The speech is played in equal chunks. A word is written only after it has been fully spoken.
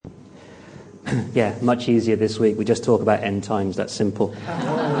Yeah, much easier this week. We just talk about end times. That's simple.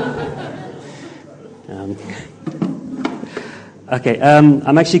 Okay,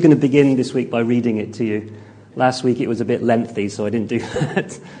 I'm actually going to begin this week by reading it to you. Last week it was a bit lengthy, so I didn't do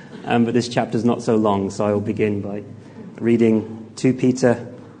that. But this chapter's not so long, so I will begin by reading 2 Peter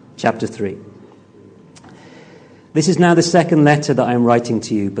chapter 3. This is now the second letter that I am writing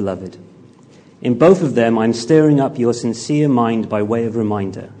to you, beloved. In both of them I am stirring up your sincere mind by way of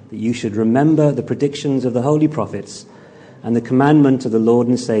reminder, that you should remember the predictions of the holy prophets and the commandment of the Lord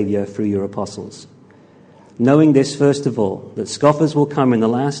and Saviour through your apostles. Knowing this, first of all, that scoffers will come in the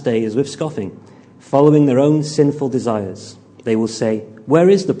last days with scoffing, following their own sinful desires. They will say, "Where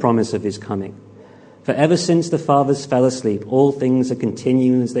is the promise of his coming? For ever since the fathers fell asleep, all things are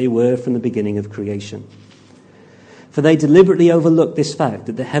continuing as they were from the beginning of creation." For they deliberately overlooked this fact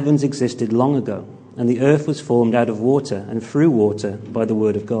that the heavens existed long ago, and the earth was formed out of water and through water by the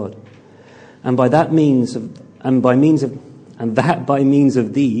word of God. And by means of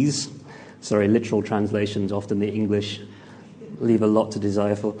these, literal translations, often the English leave a lot to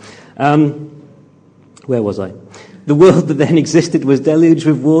desire for. Where was I? The world that then existed was deluged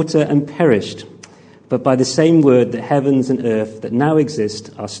with water and perished. But by the same word, the heavens and earth that now exist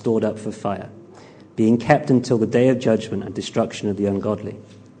are stored up for fire, being kept until the day of judgment and destruction of the ungodly.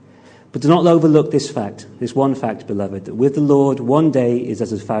 But do not overlook this one fact, beloved, that with the Lord 1 day is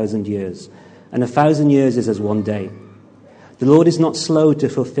as 1,000 years, and 1,000 years is as 1 day. The Lord is not slow to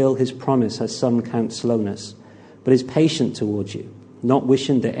fulfill his promise, as some count slowness, but is patient towards you, not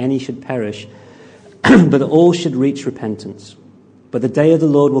wishing that any should perish, but that all should reach repentance. But the day of the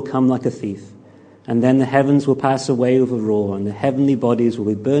Lord will come like a thief, and then the heavens will pass away with a roar, and the heavenly bodies will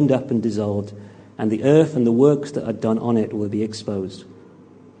be burned up and dissolved, and the earth and the works that are done on it will be exposed.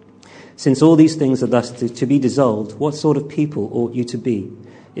 Since all these things are thus to be dissolved, what sort of people ought you to be,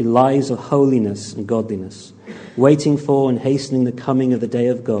 in lives of holiness and godliness, waiting for and hastening the coming of the day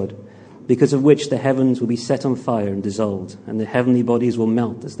of God, because of which the heavens will be set on fire and dissolved, and the heavenly bodies will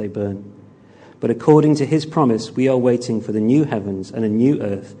melt as they burn. But according to his promise, we are waiting for the new heavens and a new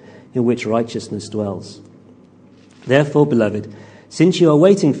earth in which righteousness dwells. Therefore, beloved, since you are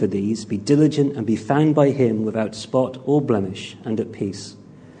waiting for these, be diligent and be found by him without spot or blemish and at peace.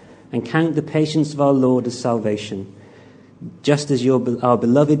 And count the patience of our Lord as salvation, just as our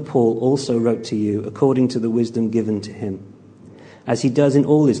beloved Paul also wrote to you according to the wisdom given to him, as he does in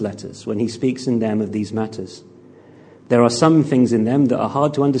all his letters when he speaks in them of these matters. There are some things in them that are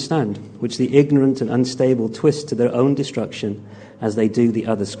hard to understand, which the ignorant and unstable twist to their own destruction, as they do the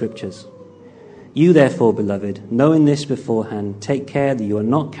other scriptures. You therefore, beloved, knowing this beforehand, take care that you are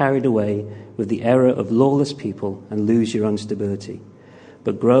not carried away with the error of lawless people and lose your own stability,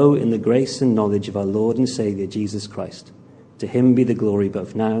 but grow in the grace and knowledge of our Lord and Saviour, Jesus Christ. To him be the glory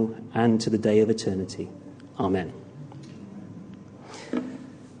both now and to the day of eternity. Amen.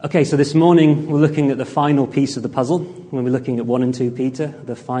 Okay, so this morning we're looking at the final piece of the puzzle when we're looking at 1 and 2 Peter,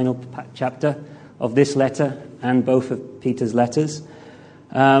 the final chapter of this letter and both of Peter's letters.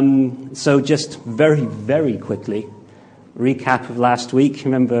 So just very, very quickly, recap of last week.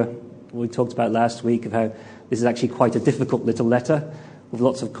 Remember what we talked about last week of how this is actually quite a difficult little letter with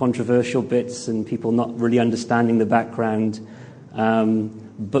lots of controversial bits and people not really understanding the background.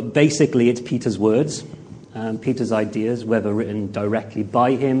 But basically it's Peter's words, Peter's ideas, whether written directly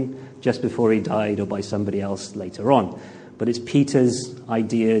by him just before he died or by somebody else later on. But it's Peter's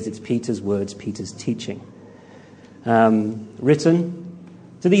ideas, it's Peter's words, Peter's teaching. Written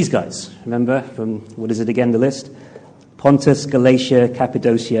to these guys, remember, from, what is it again, the list? Pontus, Galatia,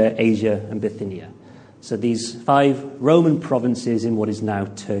 Cappadocia, Asia, and Bithynia. So these 5 Roman provinces in what is now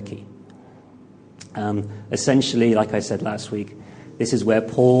Turkey. Essentially, like I said last week, this is where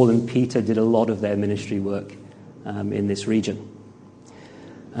Paul and Peter did a lot of their ministry work in this region.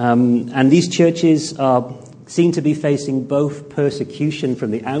 And these churches seem to be facing both persecution from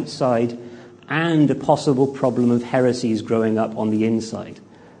the outside and a possible problem of heresies growing up on the inside.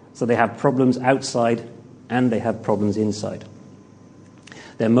 So they have problems outside and they have problems inside.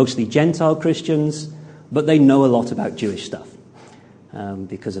 They're mostly Gentile Christians, but they know a lot about Jewish stuff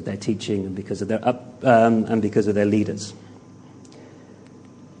because of their teaching and because of their and because of their leaders.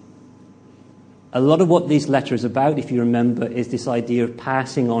 A lot of what this letter is about, if you remember, is this idea of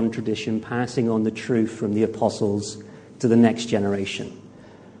passing on tradition, passing on the truth from the apostles to the next generation.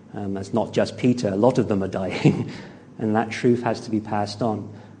 That's not just Peter. A lot of them are dying, and that truth has to be passed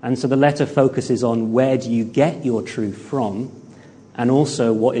on. And so the letter focuses on where do you get your truth from, and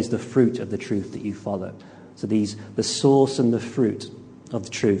also what is the fruit of the truth that you follow. So the source and the fruit of the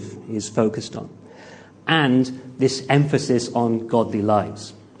truth is focused on. And this emphasis on godly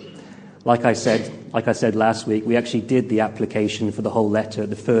lives. Like I said last week, we actually did the application for the whole letter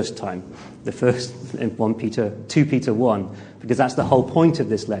the first time, the first in 2 Peter 1, because that's the whole point of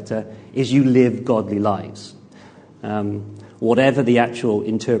this letter, is you live godly lives. Whatever the actual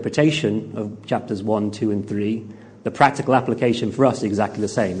interpretation of chapters 1, 2, and 3, the practical application for us is exactly the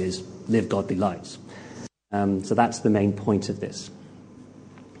same, is live godly lives. So that's the main point of this.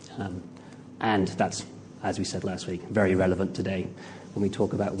 And that's, as we said last week, very relevant today when we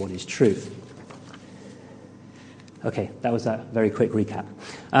talk about what is truth. Okay, that was a very quick recap.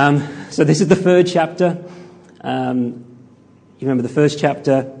 So this is the third chapter. You remember the first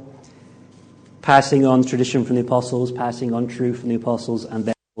chapter, passing on tradition from the apostles, passing on truth from the apostles, and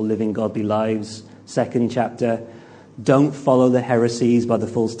therefore living godly lives. Second chapter, don't follow the heresies by the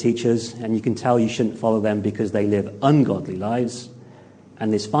false teachers, and you can tell you shouldn't follow them because they live ungodly lives.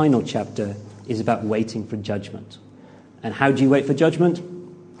 And this final chapter is about waiting for judgment. And how do you wait for judgment?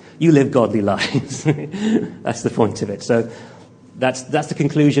 You live godly lives. That's the point of it. So that's the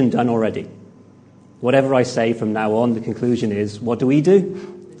conclusion done already. Whatever I say from now on, the conclusion is, what do we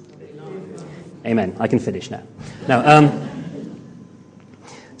do? Amen. I can finish now.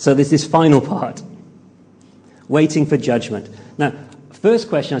 So there's this final part, waiting for judgment. Now, first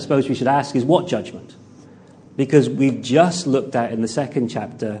question I suppose we should ask is, what judgment? Because we've just looked at in the second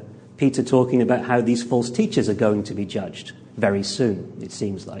chapter, Peter talking about how these false teachers are going to be judged very soon, it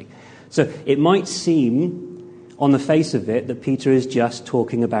seems like. So it might seem, on the face of it, that Peter is just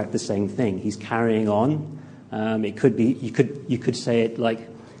talking about the same thing. He's carrying on. It could be, you could say it like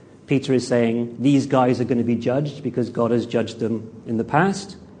Peter is saying, these guys are going to be judged because God has judged them in the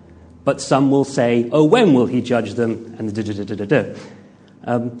past. But some will say, oh, when will he judge them? And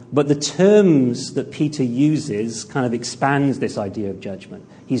but the terms that Peter uses kind of expands this idea of judgment.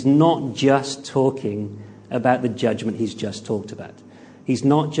 He's not just talking about the judgment he's just talked about. He's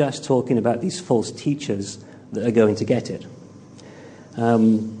not just talking about these false teachers that are going to get it.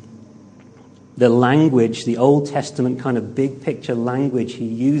 The language, the Old Testament kind of big picture language he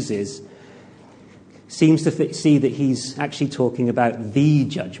uses seems to see that he's actually talking about the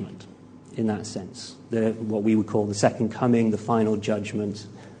judgment in that sense. What we would call the second coming, the final judgment,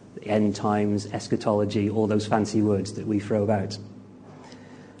 the end times, eschatology, all those fancy words that we throw about.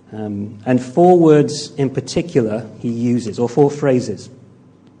 And 4 words in particular he uses, or 4 phrases.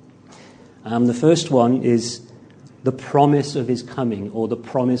 The first one is the promise of his coming, or the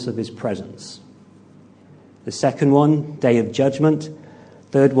promise of his presence. The second one, day of judgment.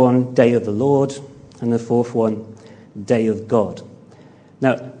 Third one, day of the Lord. And the fourth one, day of God.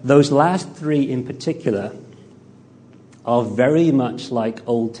 Now, those last 3 in particular are very much like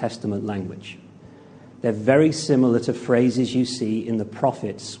Old Testament language. They're very similar to phrases you see in the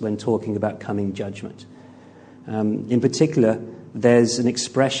prophets when talking about coming judgment. In particular, there's an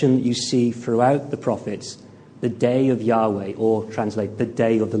expression that you see throughout the prophets, the day of Yahweh, or translate, the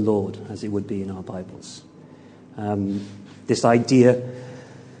day of the Lord, as it would be in our Bibles. This idea,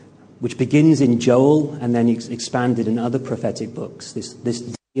 which begins in Joel and then expanded in other prophetic books, this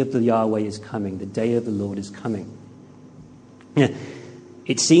day of the Yahweh is coming, the day of the Lord is coming.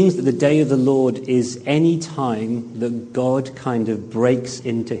 It seems that the day of the Lord is any time that God kind of breaks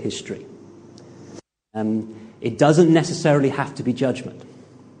into history. It doesn't necessarily have to be judgment.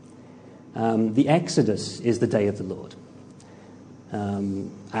 The Exodus is the day of the Lord,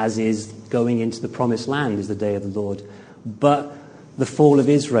 as is going into the Promised Land is the day of the Lord. But the fall of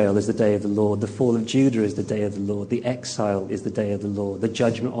Israel is the day of the Lord. The fall of Judah is the day of the Lord. The exile is the day of the Lord. The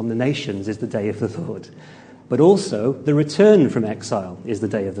judgment on the nations is the day of the Lord. But also, the return from exile is the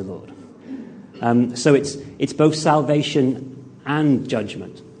day of the Lord. So it's both salvation and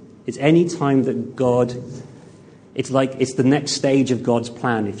judgment. It's any time that God, it's the next stage of God's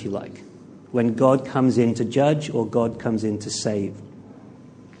plan, if you like, when God comes in to judge or God comes in to save.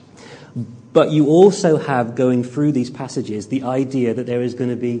 But you also have, going through these passages, the idea that there is going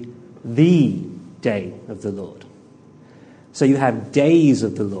to be the day of the Lord. So you have days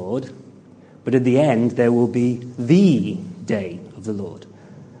of the Lord, but at the end there will be the day of the Lord,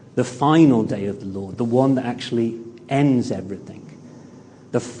 the final day of the Lord, the one that actually ends everything,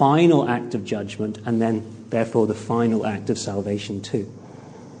 the final act of judgment, and then therefore the final act of salvation too.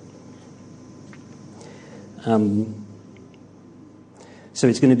 So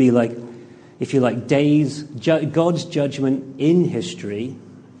it's going to be like, if you like, days, God's judgment in history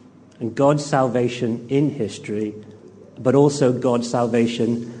and God's salvation in history, but also God's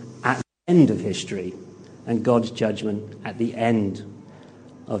salvation at the end of history and God's judgment at the end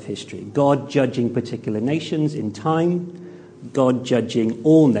of history. God judging particular nations in time, God judging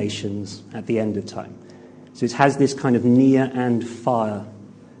all nations at the end of time. So it has this kind of near and far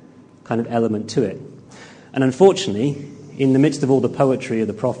kind of element to it. And unfortunately, in the midst of all the poetry of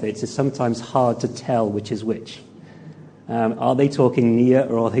the prophets, it's sometimes hard to tell which is which. Are they talking near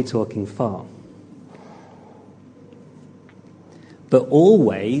or are they talking far? But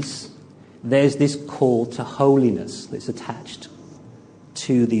always there's this call to holiness that's attached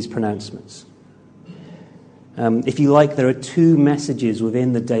to these pronouncements. If you like, there are two messages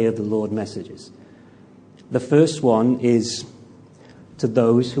within the Day of the Lord messages. The first one is to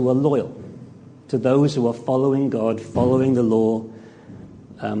those who are loyal, to those who are following God, following the law,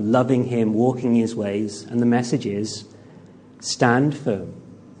 loving him, walking his ways. And the message is, stand firm,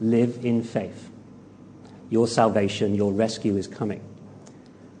 live in faith. Your salvation, your rescue is coming.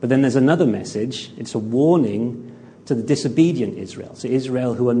 But then there's another message. It's a warning to the disobedient Israel, to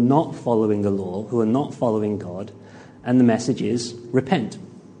Israel who are not following the law, who are not following God. And the message is, repent,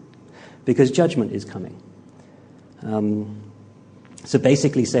 because judgment is coming. So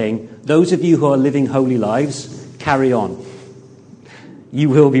basically saying, those of you who are living holy lives, carry on. You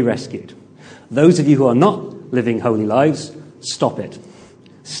will be rescued. Those of you who are not living holy lives, stop it.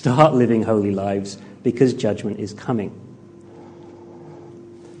 Start living holy lives, because judgment is coming.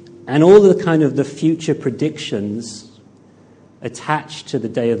 And all the kind of the future predictions attached to the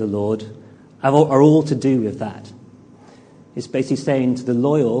day of the Lord are all to do with that. It's basically saying to the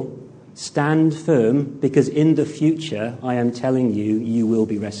loyal, stand firm, because in the future, I am telling you, you will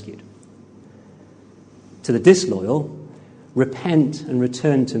be rescued. To the disloyal, repent and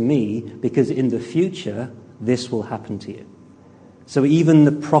return to me, because in the future, this will happen to you. So even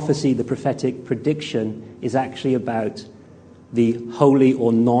the prophecy, the prophetic prediction, is actually about the holy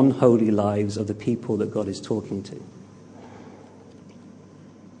or non-holy lives of the people that God is talking to.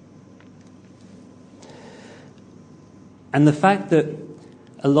 And the fact that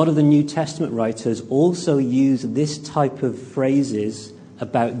a lot of the New Testament writers also use this type of phrases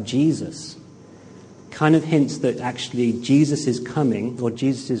about Jesus kind of hints that actually Jesus' coming or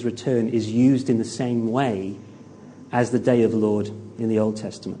Jesus' return is used in the same way as the day of the Lord in the Old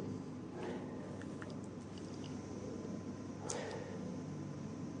Testament.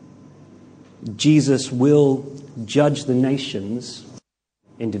 Jesus will judge the nations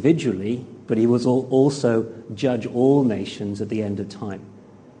individually, but he will also judge all nations at the end of time.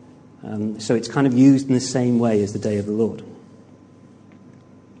 So it's kind of used in the same way as the day of the Lord.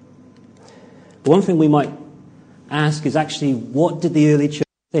 One thing we might ask is actually, what did the early church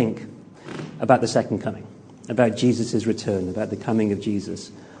think about the second coming, about Jesus' return, about the coming of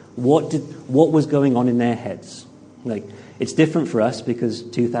Jesus? What was going on in their heads? Like, it's different for us because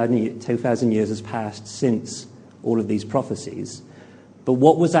 2,000 years has passed since all of these prophecies. But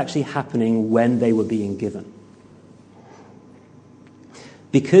what was actually happening when they were being given?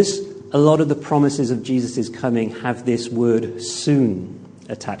 Because a lot of the promises of Jesus' coming have this word soon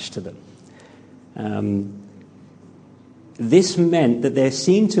attached to them. This meant that there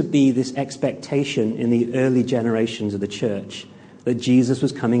seemed to be this expectation in the early generations of the church that Jesus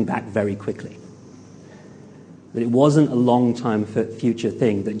was coming back very quickly. That it wasn't a long time future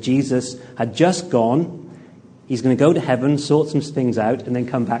thing, that Jesus had just gone, he's going to go to heaven, sort some things out, and then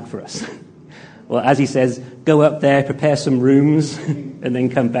come back for us. Well, as he says, go up there, prepare some rooms, and then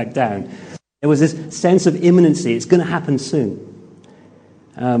come back down. There was this sense of imminency. It's going to happen soon.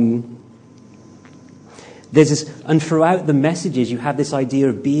 And throughout the messages, you have this idea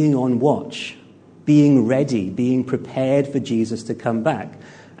of being on watch, being ready, being prepared for Jesus to come back.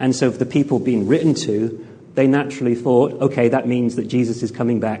 And so for the people being written to, they naturally thought, okay, that means that Jesus is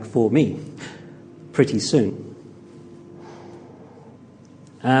coming back for me pretty soon.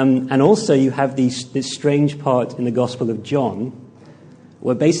 And also you have this strange part in the Gospel of John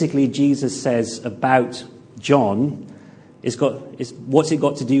where basically Jesus says about John, what's it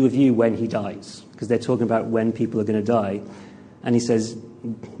got to do with you when he dies? Because they're talking about when people are going to die. And he says,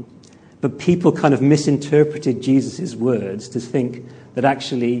 but people kind of misinterpreted Jesus' words to think that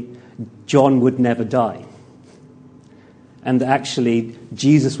actually John would never die. And that actually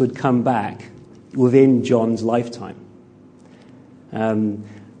Jesus would come back within John's lifetime.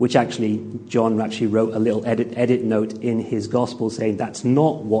 Which actually, John actually wrote a little edit note in his gospel saying that's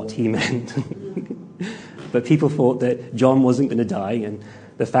not what he meant. But people thought that John wasn't going to die, and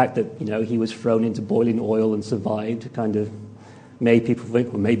the fact that, he was thrown into boiling oil and survived kind of made people think,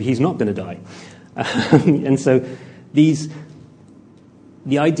 well, maybe he's not going to die. And so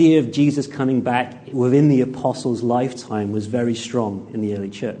the idea of Jesus coming back within the apostles' lifetime was very strong in the early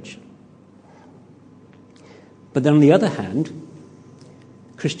church. But then on the other hand,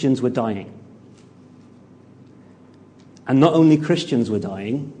 Christians were dying. And not only Christians were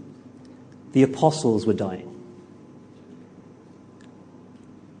dying, the apostles were dying.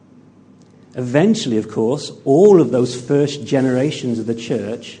 Eventually, of course, all of those first generations of the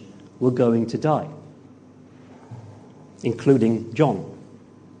church were going to die, including John.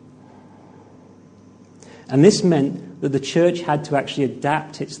 And this meant that the church had to actually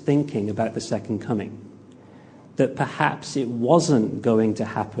adapt its thinking about the second coming, that perhaps it wasn't going to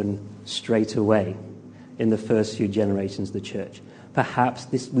happen straight away in the first few generations of the church. Perhaps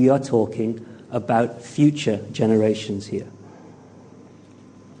we are talking about future generations here.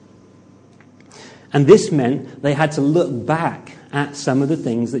 And this meant they had to look back at some of the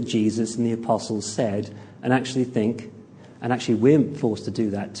things that Jesus and the apostles said and actually think, and actually we're forced to do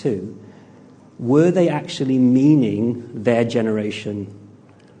that too, were they actually meaning their generation?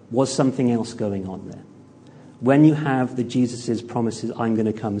 Was something else going on there? When you have the Jesus' promises, I'm going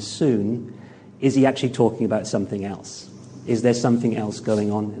to come soon, is he actually talking about something else? Is there something else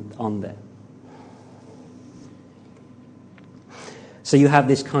going on there? So you have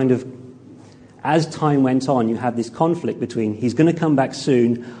this kind of, as time went on, you have this conflict between he's going to come back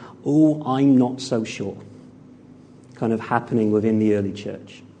soon, oh, I'm not so sure, kind of happening within the early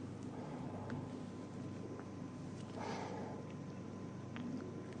church.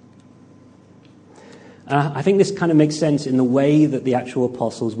 I think this kind of makes sense in the way that the actual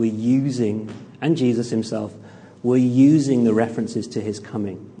apostles were using, and Jesus himself, were using the references to his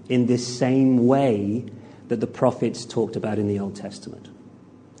coming in this same way that the prophets talked about in the Old Testament.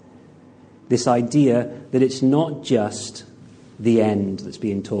 This idea that it's not just the end that's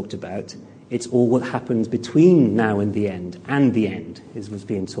being talked about, it's all what happens between now and the end is what's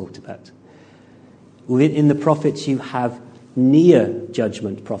being talked about. In the prophets you have near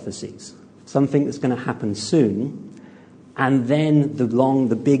judgment prophecies, something that's going to happen soon, and then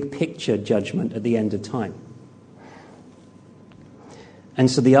the big picture judgment at the end of time.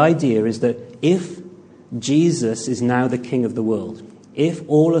 And so the idea is that if Jesus is now the King of the world, if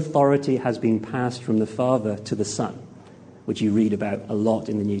all authority has been passed from the Father to the Son, which you read about a lot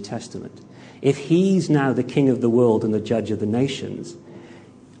in the New Testament, if he's now the King of the world and the judge of the nations,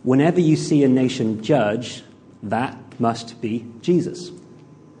 whenever you see a nation judged, that must be Jesus.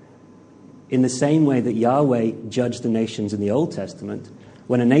 In the same way that Yahweh judged the nations in the Old Testament,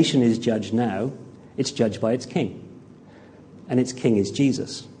 when a nation is judged now, it's judged by its king. And its king is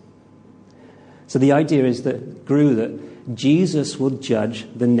Jesus. So the idea is that Jesus will judge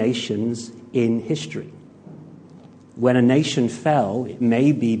the nations in history. When a nation fell, it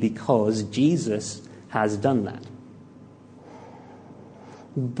may be because Jesus has done that.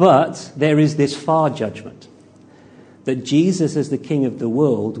 But there is this far judgment, that Jesus as the King of the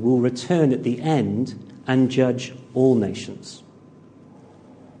world will return at the end and judge all nations.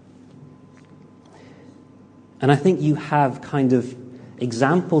 And I think you have kind of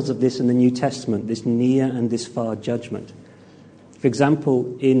examples of this in the New Testament, this near and this far judgment. For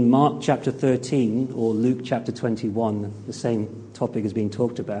example, in Mark chapter 13 or Luke chapter 21, the same topic is being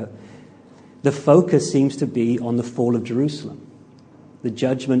talked about, the focus seems to be on the fall of Jerusalem, the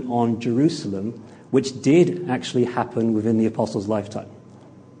judgment on Jerusalem, which did actually happen within the apostles' lifetime.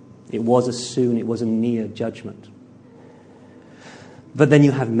 It was a near judgment. But then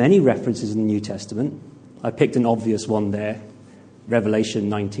you have many references in the New Testament. I picked an obvious one there, Revelation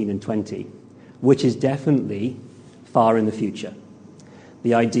 19 and 20, which is definitely far in the future.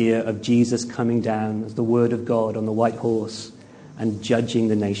 The idea of Jesus coming down as the Word of God on the white horse and judging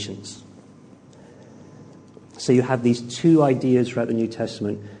the nations. So you have these two ideas throughout the New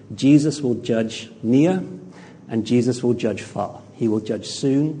Testament. Jesus will judge near and Jesus will judge far. He will judge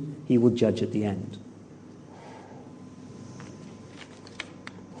soon, he will judge at the end.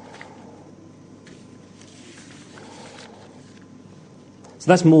 So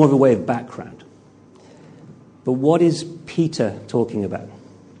that's more of a way of background. But what is Peter talking about?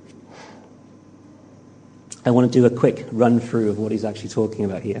 I want to do a quick run through of what he's actually talking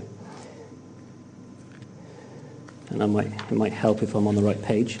about here. And it might help if I'm on the right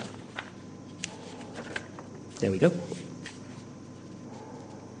page. There we go.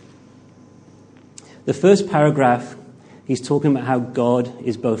 The first paragraph, he's talking about how God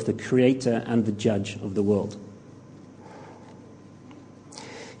is both the creator and the judge of the world.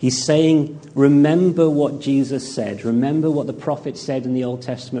 He's saying, remember what Jesus said. Remember what the prophets said in the Old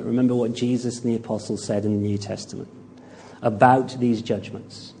Testament. Remember what Jesus and the apostles said in the New Testament about these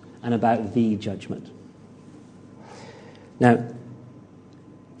judgments and about the judgment. Now,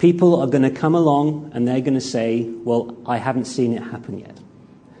 people are going to come along and they're going to say, well, I haven't seen it happen yet.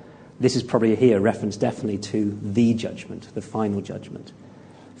 This is probably here a reference definitely to the judgment, the final judgment.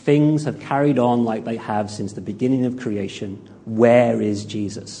 Things have carried on like they have since the beginning of creation. Where is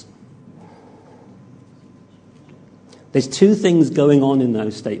Jesus? There's two things going on in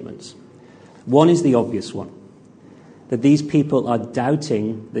those statements. One is the obvious one, that these people are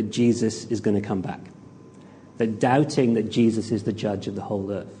doubting that Jesus is going to come back. They're doubting that Jesus is the judge of the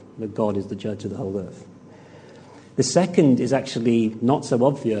whole earth, that God is the judge of the whole earth. The second is actually not so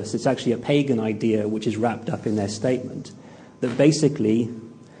obvious. It's actually a pagan idea which is wrapped up in their statement, that basically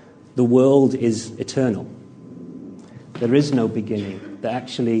the world is eternal. There is no beginning, that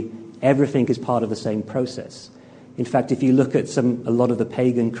actually everything is part of the same process. In fact, if you look at a lot of the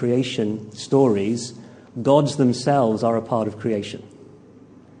pagan creation stories, gods themselves are a part of creation.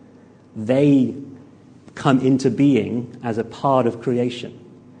 They come into being as a part of creation.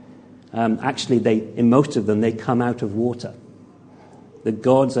 In most of them, they come out of water. The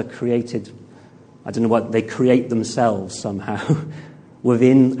gods are created, I don't know what, they create themselves somehow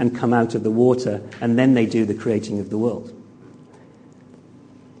within and come out of the water, and then they do the creating of the world.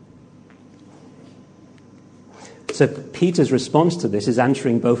 So Peter's response to this is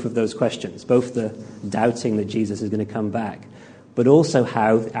answering both of those questions, both the doubting that Jesus is going to come back, but also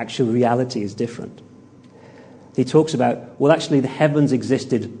how the actual reality is different. He talks about, well, actually the heavens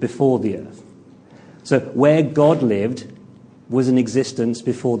existed before the earth. So where God lived was in existence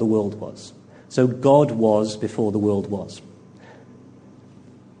before the world was. So God was before the world was.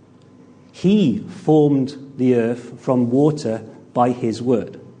 He formed the earth from water by his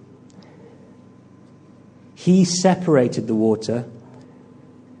word. He separated the water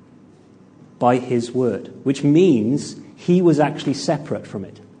by his word, which means he was actually separate from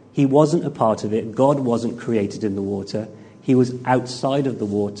it. He wasn't a part of it. God wasn't created in the water. He was outside of the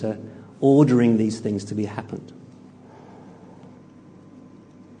water, ordering these things to be happened.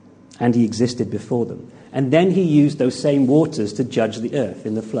 And he existed before them. And then he used those same waters to judge the earth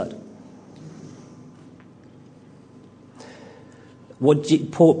in the flood.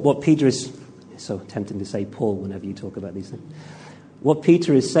 What Peter is... It's so tempting to say Paul whenever you talk about these things. What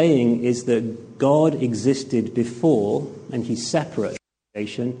Peter is saying is that God existed before, and he's separate from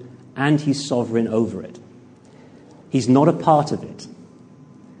creation, and he's sovereign over it. He's not a part of it.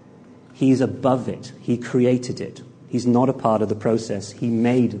 He's above it. He created it. He's not a part of the process. He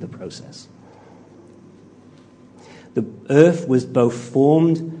made the process. The earth was both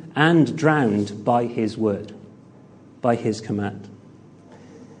formed and drowned by his word, by his command.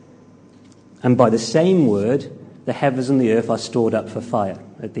 And by the same word, the heavens and the earth are stored up for fire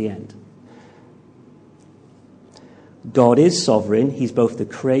at the end. God is sovereign. He's both the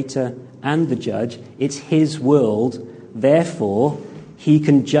creator and the judge. It's his world. Therefore, he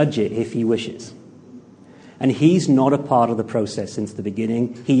can judge it if he wishes. And he's not a part of the process since the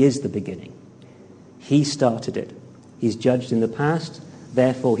beginning. He is the beginning. He started it. He's judged in the past.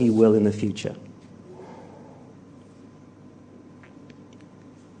 Therefore, he will in the future.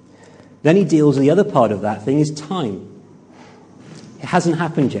 Then he deals with the other part of that thing is time. It hasn't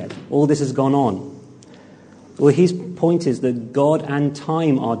happened yet. All this has gone on. Well, his point is that God and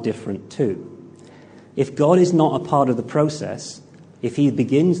time are different too. If God is not a part of the process, if he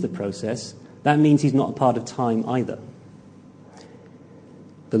begins the process, that means he's not a part of time either.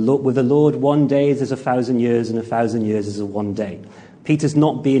 With the Lord, 1 day is as 1,000 years, and 1,000 years is as 1 day. Peter's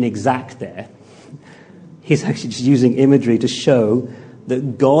not being exact there. He's actually just using imagery to show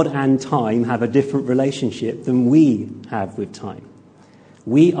that God and time have a different relationship than we have with time.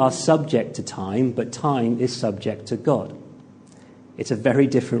 We are subject to time, but time is subject to God. It's a very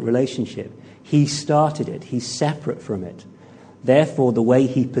different relationship. He started it. He's separate from it. Therefore, the way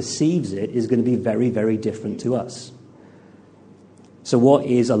he perceives it is going to be very, very different to us. So what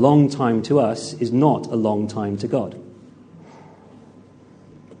is a long time to us is not a long time to God.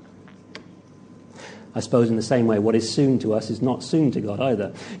 I suppose in the same way, what is soon to us is not soon to God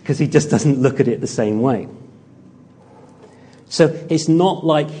either, because he just doesn't look at it the same way. So it's not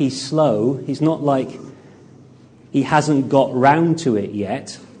like he's slow. He's not like he hasn't got round to it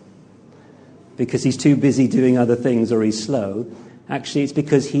yet because he's too busy doing other things or he's slow. Actually, it's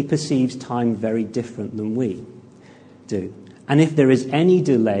because he perceives time very different than we do. And if there is any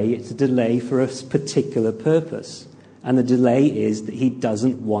delay, it's a delay for a particular purpose. And the delay is that he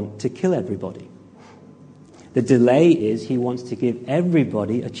doesn't want to kill everybody. The delay is he wants to give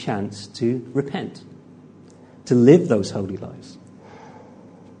everybody a chance to repent, to live those holy lives.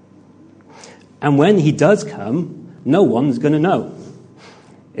 And when he does come, no one's going to know.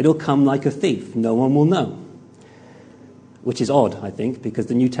 It'll come like a thief. No one will know. Which is odd, I think, because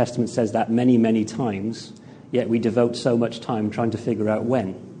the New Testament says that many, many times, yet we devote so much time trying to figure out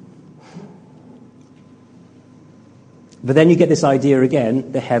when. But then you get this idea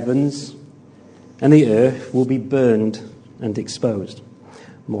again, the heavens and the earth will be burned and exposed.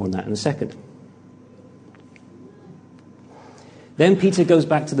 More on that in a second. Then Peter goes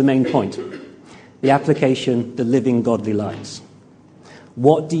back to the main point. The application, the living godly lives.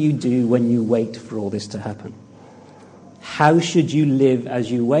 What do you do when you wait for all this to happen? How should you live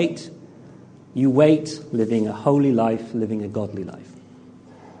as you wait? You wait, living a holy life, living a godly life.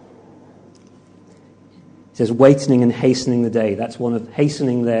 It says waitening and hastening the day. That's one of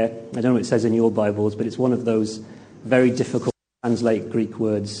hastening there. I don't know what it says in your Bibles, but it's one of those very difficult to translate Greek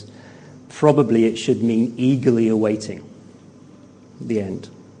words. Probably it should mean eagerly awaiting the end.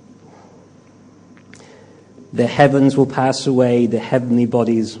 The heavens will pass away, the heavenly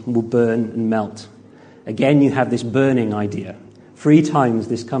bodies will burn and melt. Again, you have this burning idea. 3 times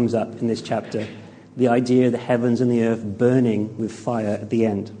this comes up in this chapter, the idea of the heavens and the earth burning with fire at the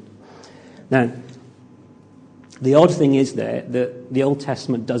end. Now, the odd thing is there that the Old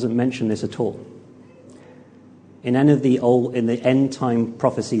Testament doesn't mention this at all. In any of the end time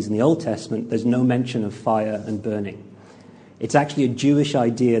prophecies in the Old Testament, there's no mention of fire and burning. It's actually a Jewish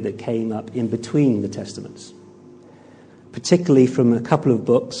idea that came up in between the Testaments, particularly from a couple of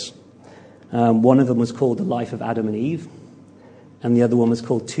books. One of them was called The Life of Adam and Eve, and the other one was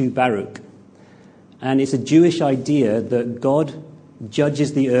called Tu Baruch. And it's a Jewish idea that God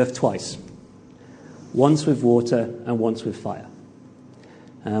judges the earth twice, once with water and once with fire.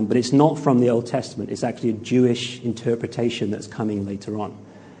 But it's not from the Old Testament. It's actually a Jewish interpretation that's coming later on.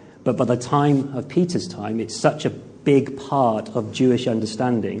 But by the time of Peter's time, it's such a big part of Jewish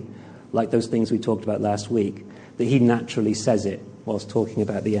understanding, like those things we talked about last week, that he naturally says it whilst talking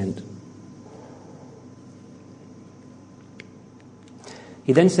about the end.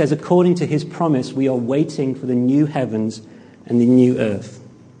 He then says, according to his promise, we are waiting for the new heavens and the new earth.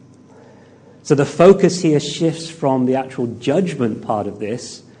 So the focus here shifts from the actual judgment part of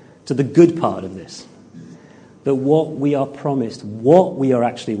this to the good part of this. That what we are promised, what we are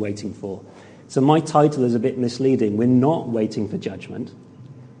actually waiting for. So my title is a bit misleading. We're not waiting for judgment,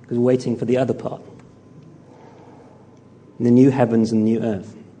 because we're waiting for the other part. The new heavens and new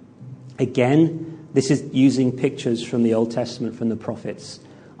earth. Again, this is using pictures from the Old Testament, from the prophets.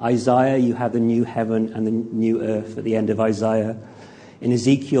 Isaiah, you have the new heaven and the new earth at the end of Isaiah. In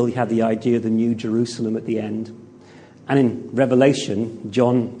Ezekiel, you have the idea of the new Jerusalem at the end. And in Revelation,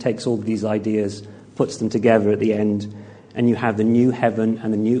 John takes all of these ideas, puts them together at the end, and you have the new heaven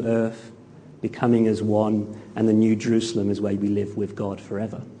and the new earth becoming as one, and the new Jerusalem is where we live with God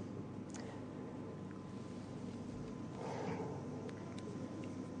forever.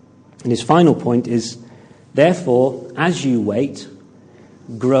 And his final point is, therefore, as you wait,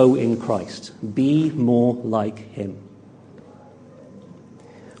 grow in Christ. Be more like him.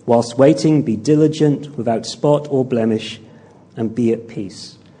 Whilst waiting, be diligent, without spot or blemish, and be at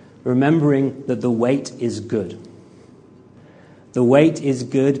peace, remembering that the wait is good. The wait is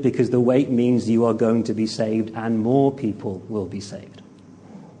good because the wait means you are going to be saved and more people will be saved.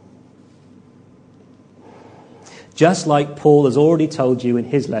 Just like Paul has already told you in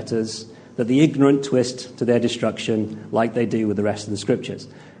his letters that the ignorant twist to their destruction like they do with the rest of the scriptures.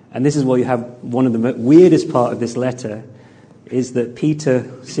 And this is where you have one of the weirdest part of this letter is that Peter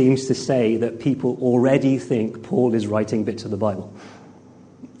seems to say that people already think Paul is writing bits of the Bible.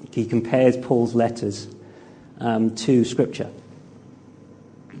 He compares Paul's letters to Scripture.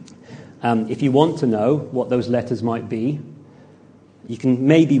 If you want to know what those letters might be, you can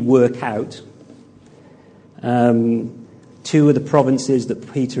maybe work out 2 of the provinces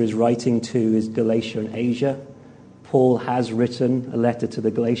that Peter is writing to is Galatia and Asia. Paul has written a letter to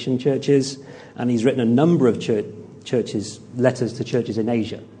the Galatian churches, and he's written a number of letters to churches in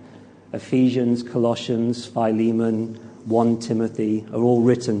Asia. Ephesians, Colossians, Philemon, 1 Timothy are all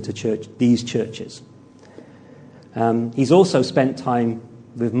written to these churches. He's also spent time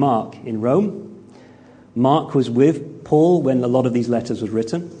with Mark in Rome. Mark was with Paul when a lot of these letters were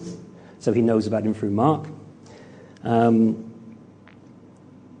written, so he knows about him through Mark.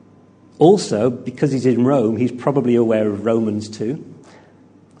 Also, because he's in Rome, he's probably aware of Romans 2.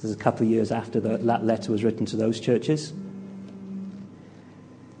 This is a couple of years after that letter was written to those churches.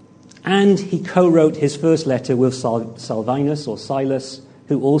 And he co-wrote his first letter with Silvanus or Silas,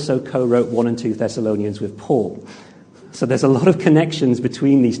 who also co-wrote 1 and 2 Thessalonians with Paul. So there's a lot of connections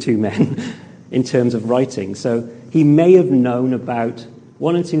between these two men in terms of writing. So he may have known about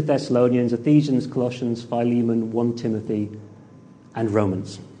 1 and 2 Thessalonians, Ephesians, Colossians, Philemon, 1 Timothy, and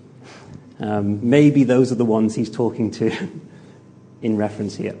Romans. Maybe those are the ones he's talking to in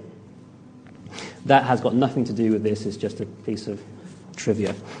reference here. That has got nothing to do with this. It's just a piece of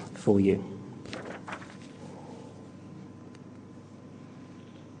trivia for you.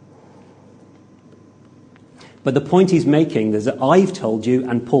 But the point he's making is that I've told you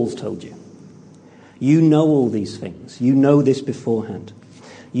and Paul's told you. You know all these things. You know this beforehand.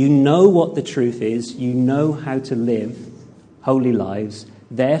 You know what the truth is. You know how to live holy lives.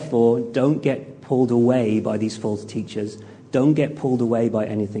 Therefore, don't get pulled away by these false teachers. Don't get pulled away by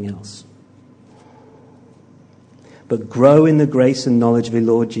anything else. But grow in the grace and knowledge of our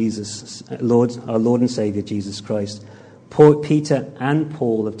Lord and Saviour, Jesus Christ. Peter and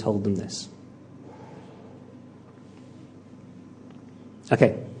Paul have told them this.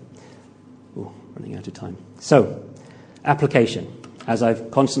 Okay. Ooh, running out of time. So, application. As I've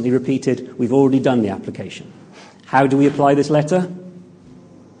constantly repeated, we've already done the application. How do we apply this letter?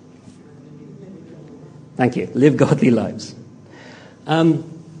 Thank you. Live godly lives.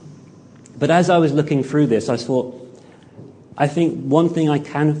 But as I was looking through this, I thought, I think one thing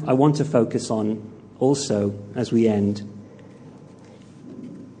I want to focus on also as we end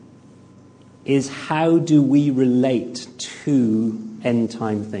is how do we relate to end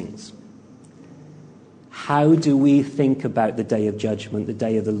time things? How do we think about the day of judgment, the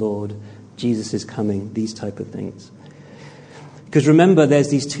day of the Lord, Jesus is coming, these type of things? Because remember, there's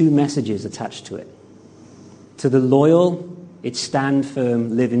these two messages attached to it. To the loyal, it's stand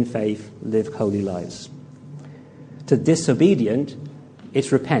firm, live in faith, live holy lives. To the disobedient,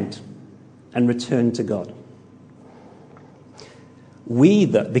 it's repent and return to God.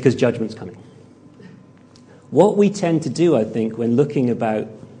 Because judgment's coming. What we tend to do, I think, when looking about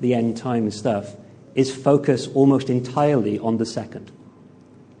the end time and stuff, is focus almost entirely on the second.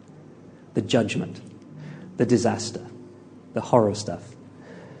 The judgment, the disaster, the horror stuff.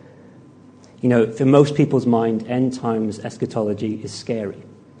 You know, for most people's mind, end times eschatology is scary.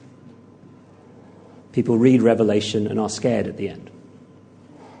 People read Revelation and are scared at the end.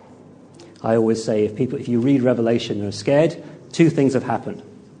 I always say, if you read Revelation and are scared, two things have happened.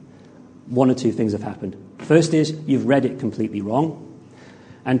 One or two things have happened. First is, you've read it completely wrong.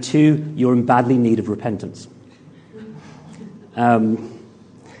 And two, you're in badly need of repentance.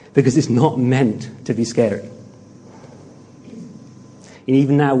 Because it's not meant to be scary. And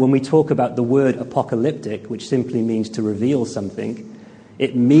even now, when we talk about the word apocalyptic, which simply means to reveal something,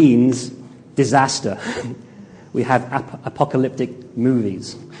 it means disaster. We have apocalyptic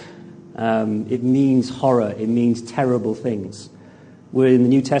movies. It means horror. It means terrible things. Where in the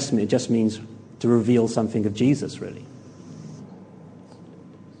New Testament, it just means to reveal something of Jesus, really.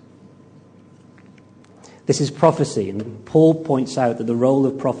 This is prophecy, and Paul points out that the role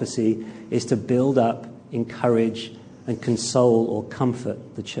of prophecy is to build up, encourage, and console or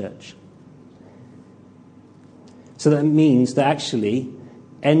comfort the church. So that means that actually,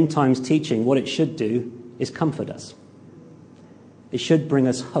 end times teaching, what it should do is comfort us. It should bring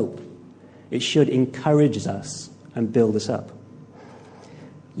us hope. It should encourage us and build us up.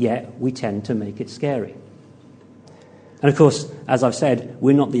 Yet, we tend to make it scary. And of course, as I've said,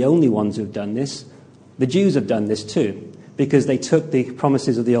 we're not the only ones who've done this. The Jews have done this too, because they took the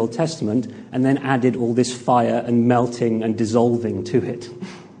promises of the Old Testament and then added all this fire and melting and dissolving to it.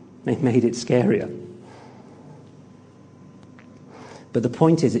 They made it scarier. But the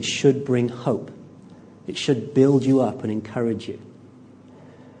point is, it should bring hope. It should build you up and encourage you.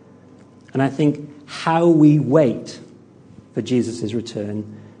 And I think how we wait for Jesus'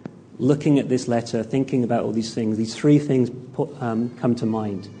 return, looking at this letter, thinking about all these things, these three things come to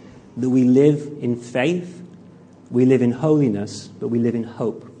mind. That we live in faith, we live in holiness, but we live in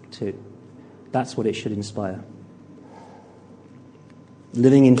hope too. That's what it should inspire.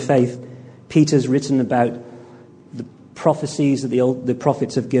 Living in faith, Peter's written about the prophecies that the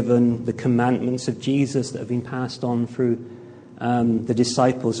prophets have given, the commandments of Jesus that have been passed on through the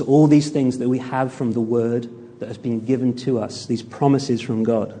disciples, all these things that we have from the Word that has been given to us, these promises from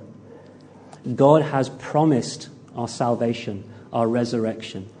God. God has promised our salvation, our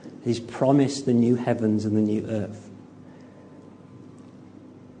resurrection. He's promised the new heavens and the new earth.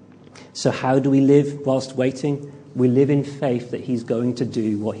 So how do we live whilst waiting? We live in faith that he's going to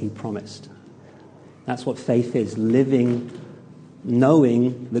do what he promised. That's what faith is, living,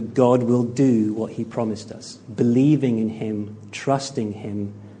 knowing that God will do what he promised us, believing in him, trusting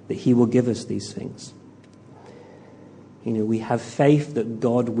him that he will give us these things. You know, we have faith that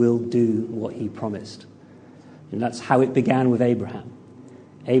God will do what he promised. And that's how it began with Abraham.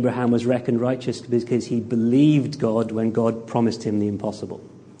 Abraham was reckoned righteous because he believed God when God promised him the impossible.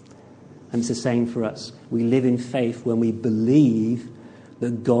 And it's the same for us. We live in faith when we believe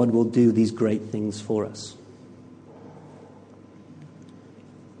that God will do these great things for us.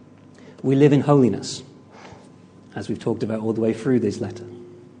 We live in holiness, as we've talked about all the way through this letter.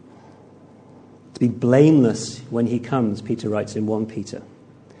 To be blameless when he comes, Peter writes in 1 Peter.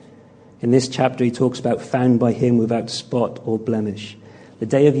 In this chapter, he talks about found by him without spot or blemish. The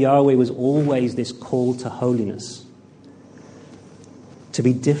day of Yahweh was always this call to holiness. to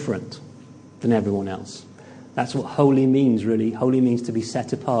be different than everyone else. That's what holy means, really. Holy means to be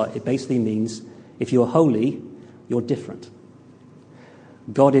set apart. It basically means if you're holy, you're different.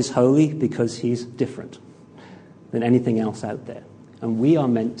 God is holy because he's different than anything else out there. And we are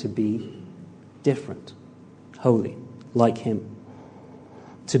meant to be different, holy, like him.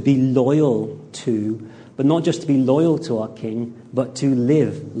 To be loyal to, but not just to be loyal to our King, but to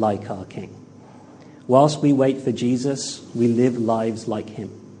live like our King. Whilst we wait for Jesus, we live lives like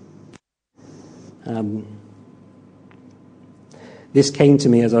him. This came to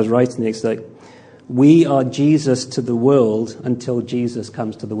me as I was writing it. It's like, we are Jesus to the world until Jesus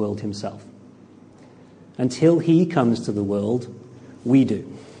comes to the world himself. Until he comes to the world, we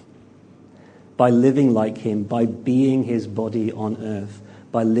do. By living like him, by being his body on earth,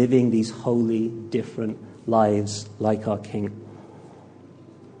 by living these holy, different lives like our King.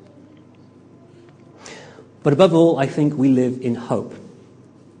 But above all, I think we live in hope.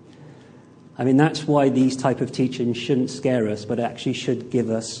 I mean, that's why these type of teachings shouldn't scare us, but actually should give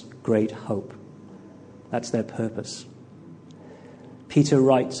us great hope. That's their purpose. Peter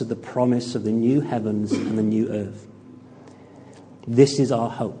writes of the promise of the new heavens and the new earth. This is our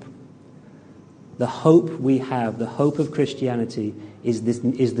hope. The hope we have, the hope of Christianity, is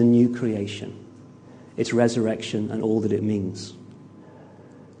the new creation. It's resurrection and all that it means.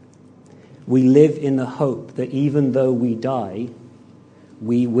 We live in the hope that even though we die,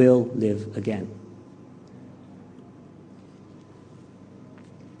 we will live again.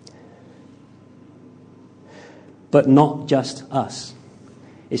 But not just us.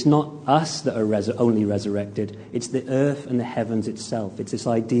 It's not us that are only resurrected. It's the earth and the heavens itself. It's this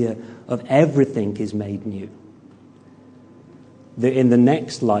idea of everything is made new. That in the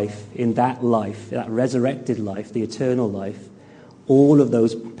next life, that resurrected life, the eternal life, all of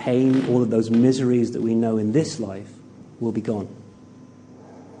those pain, all of those miseries that we know in this life will be gone.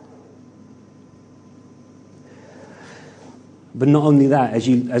 But not only that,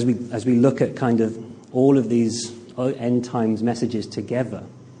 as we look at kind of all of these end times messages together,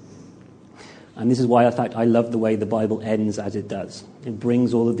 and this is why I love the way the Bible ends as it does. It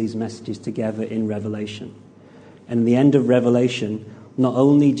brings all of these messages together in Revelation. And in the end of Revelation, not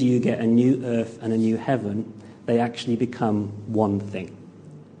only do you get a new earth and a new heaven, they actually become one thing.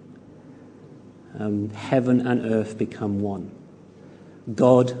 Heaven and earth become one.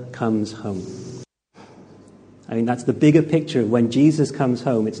 God comes home. I mean, that's the bigger picture. When Jesus comes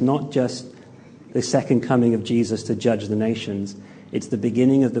home, it's not just the second coming of Jesus to judge the nations. It's the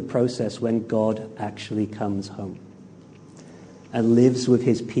beginning of the process when God actually comes home and lives with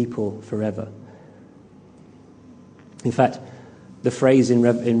his people forever. In fact, the phrase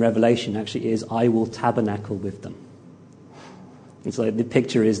in Revelation actually is, I will tabernacle with them. It's like the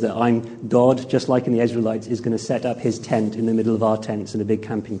picture is that God, just like in the Israelites, is going to set up his tent in the middle of our tents in a big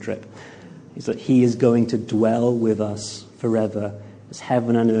camping trip. It's that he is going to dwell with us forever as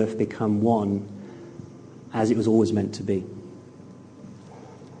heaven and earth become one, as it was always meant to be.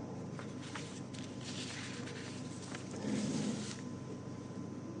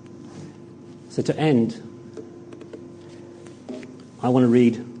 So to end, I want to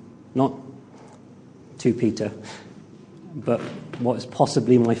read not 2 Peter, but what is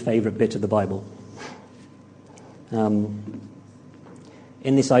possibly my favourite bit of the Bible. In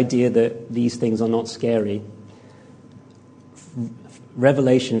this idea that these things are not scary,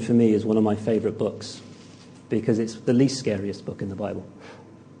 Revelation for me is one of my favourite books because it's the least scariest book in the Bible,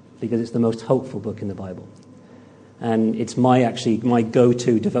 because it's the most hopeful book in the Bible. And it's my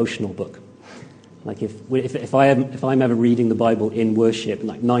go-to devotional book. Like if I'm ever reading the Bible in worship,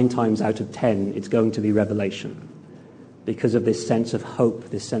 like 9 times out of 10, it's going to be Revelation, because of this sense of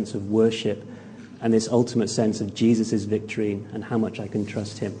hope, this sense of worship, and this ultimate sense of Jesus' victory and how much I can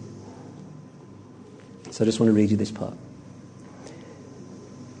trust him. So I just want to read you this part.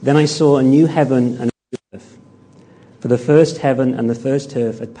 Then I saw a new heaven and a new earth, for the first heaven and the first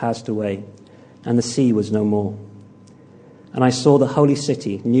earth had passed away, and the sea was no more. And I saw the holy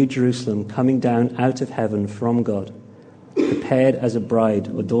city, New Jerusalem, coming down out of heaven from God, prepared as a bride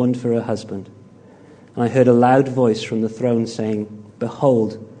adorned for her husband. And I heard a loud voice from the throne saying,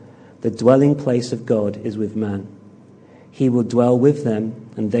 Behold, the dwelling place of God is with man. He will dwell with them,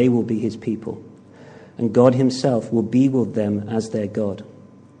 and they will be his people. And God himself will be with them as their God.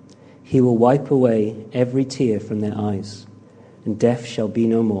 He will wipe away every tear from their eyes, and death shall be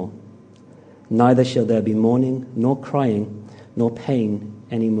no more. Neither shall there be mourning, nor crying, nor pain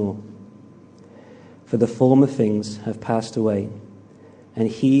any more. For the former things have passed away. And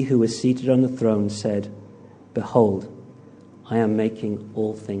he who was seated on the throne said, Behold, I am making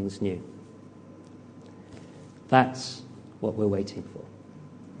all things new. That's what we're waiting for.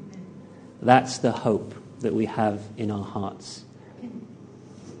 That's the hope that we have in our hearts.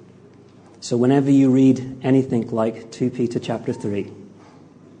 So whenever you read anything like 2 Peter chapter 3,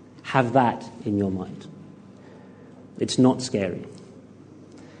 have that in your mind. It's not scary.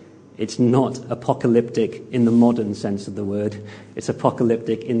 It's not apocalyptic in the modern sense of the word. It's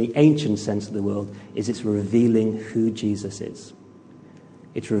apocalyptic in the ancient sense of the word. It's revealing who Jesus is.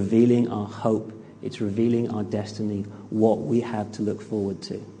 It's revealing our hope. It's revealing our destiny, what we have to look forward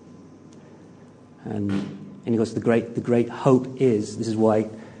to. And of course, the great hope is, this is why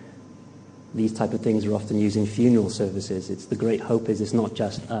these type of things are often used in funeral services. It's the great hope is it's not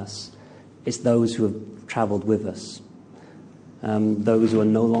just us. It's those who have traveled with us. Those who are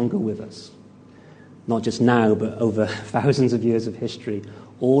no longer with us. Not just now, but over thousands of years of history.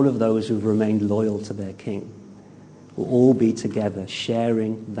 All of those who have remained loyal to their King will all be together,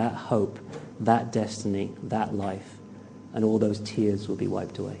 sharing that hope, that destiny, that life, and all those tears will be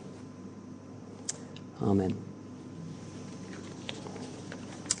wiped away. Amen.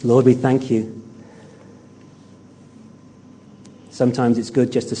 Lord, we thank you. Sometimes it's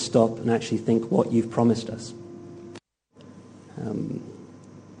good just to stop and actually think what you've promised us.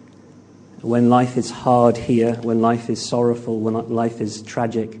 When life is hard here, when life is sorrowful, when life is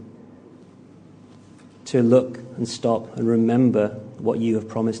tragic, to look and stop and remember what you have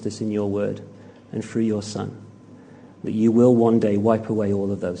promised us in your word and through your Son, that you will one day wipe away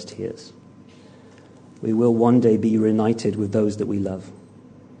all of those tears. We will one day be reunited with those that we love.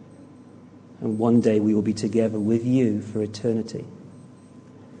 And one day we will be together with you for eternity,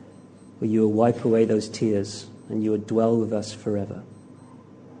 where you will wipe away those tears and you will dwell with us forever.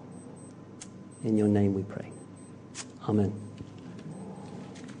 In your name we pray. Amen.